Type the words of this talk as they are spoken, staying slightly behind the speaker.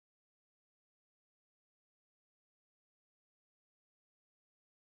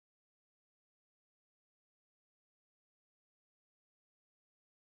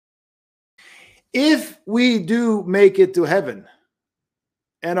If we do make it to heaven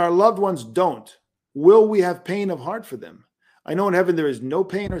and our loved ones don't, will we have pain of heart for them? I know in heaven there is no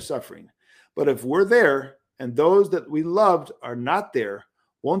pain or suffering, but if we're there and those that we loved are not there,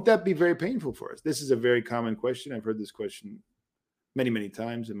 won't that be very painful for us? This is a very common question. I've heard this question many, many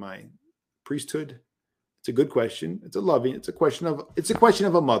times in my priesthood. It's a good question. It's a question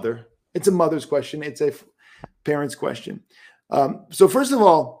of a mother. It's a mother's question. It's a parent's question. So first of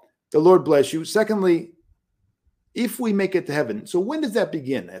all, the Lord bless you. Secondly, if we make it to heaven, so when does that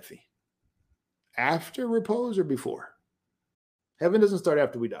begin, Effie? After repose or before? Heaven doesn't start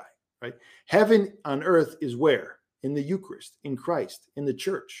after we die, right? Heaven on earth is where? In the Eucharist, in Christ, in the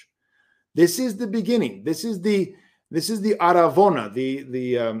church. This is the beginning. This is the aravona,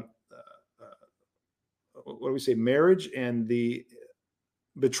 what do we say? Marriage and the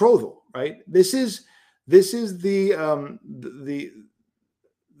betrothal, right? This is the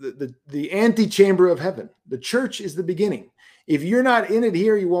antechamber of heaven. The church is the beginning. If you're not in it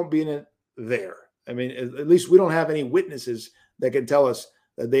here, you won't be in it there. I mean, at least we don't have any witnesses that can tell us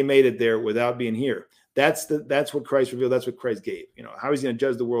that they made it there without being here. That's what Christ revealed. That's what Christ gave. You know, how he's going to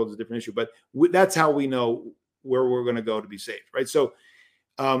judge the world is a different issue, but that's how we know where we're going to go to be saved, right? So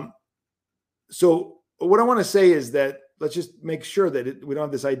what I want to say is that let's just make sure that we don't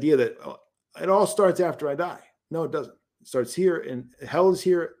have this idea that it all starts after I die. No, it doesn't. It starts here, and hell is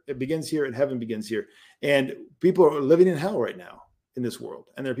here. It begins here, and heaven begins here. And people are living in hell right now in this world,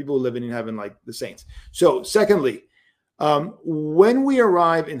 and there are people living in heaven like the saints. So, secondly, when we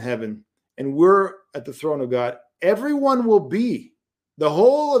arrive in heaven and we're at the throne of God, everyone will be, the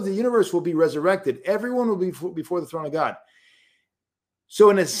whole of the universe will be resurrected. Everyone will be before the throne of God.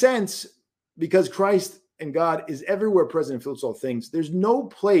 So, in a sense, because Christ and God is everywhere present and fills all things, there's no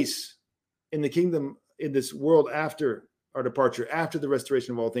place in the kingdom, in this world after our departure, after the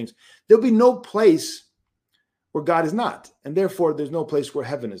restoration of all things. There'll be no place where God is not. And therefore, there's no place where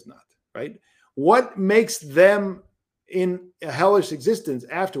heaven is not, right? What makes them in a hellish existence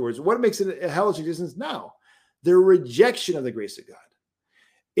afterwards? What makes it a hellish existence now? Their rejection of the grace of God.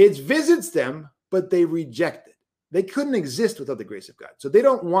 It visits them, but they reject it. They couldn't exist without the grace of God. So they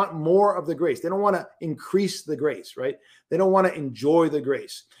don't want more of the grace. They don't want to increase the grace, right? They don't want to enjoy the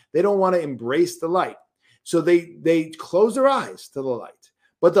grace. They don't want to embrace the light. So they close their eyes to the light,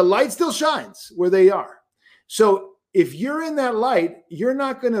 but the light still shines where they are. So if you're in that light, you're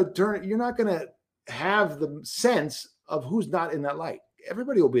not going to have the sense of who's not in that light.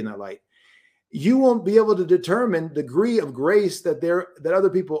 Everybody will be in that light. You won't be able to determine the degree of grace that other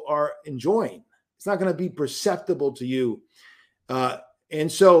people are enjoying. It's not going to be perceptible to you.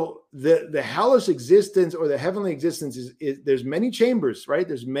 And so the hellish existence or the heavenly existence is there's many chambers, right?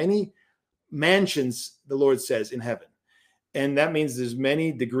 There's many mansions, the Lord says, in heaven. And that means there's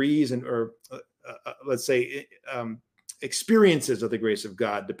many degrees or let's say experiences of the grace of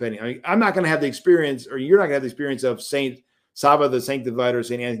God, depending. I mean, I'm not going to have the experience, or you're not going to have the experience of Saint Saba the Sanctified or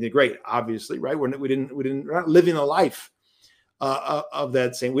Saint Anthony the Great, obviously, right? We're not living a life of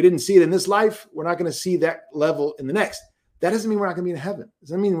that saint. We didn't see it in this life. We're not going to see that level in the next. That doesn't mean we're not going to be in heaven. It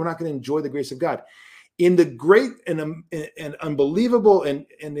doesn't mean we're not going to enjoy the grace of God. In the great and unbelievable and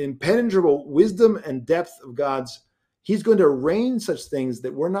impenetrable wisdom and depth of God's, He's going to arrange such things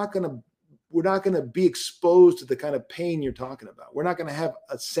that we're not going to be exposed to the kind of pain you're talking about. We're not going to have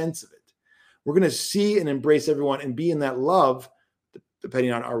a sense of it. We're going to see and embrace everyone and be in that love,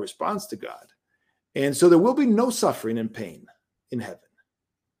 depending on our response to God. And so there will be no suffering and pain in heaven,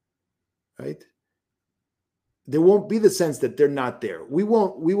 right? There won't be the sense that they're not there. We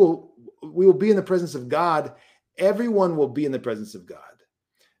will be in the presence of God. Everyone will be in the presence of God.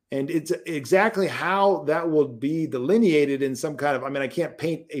 And it's exactly how that will be delineated in some kind of, I can't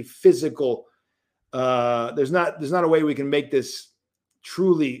paint a physical, there's not a way we can make this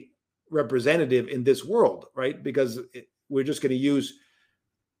truly representative in this world, right? Because we're just going to use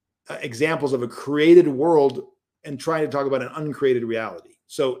examples of a created world and trying to talk about an uncreated reality.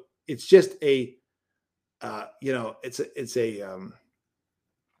 So it's just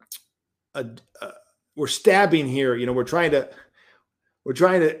we're stabbing here. We're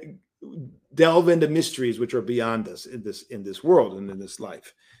trying to delve into mysteries which are beyond us in this world and in this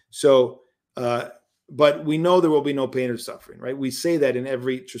life. So, but we know there will be no pain or suffering, right? We say that in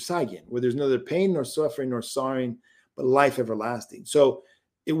every trisagion, where there's neither pain nor suffering nor sorrowing, but life everlasting. So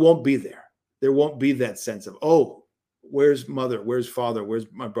it won't be there. There won't be that sense of, oh, where's mother? Where's father? Where's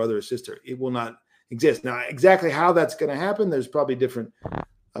my brother or sister? It will not exist. Now, exactly how that's going to happen, there's probably different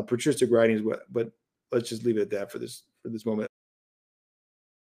patristic writings, but let's just leave it at that for this moment.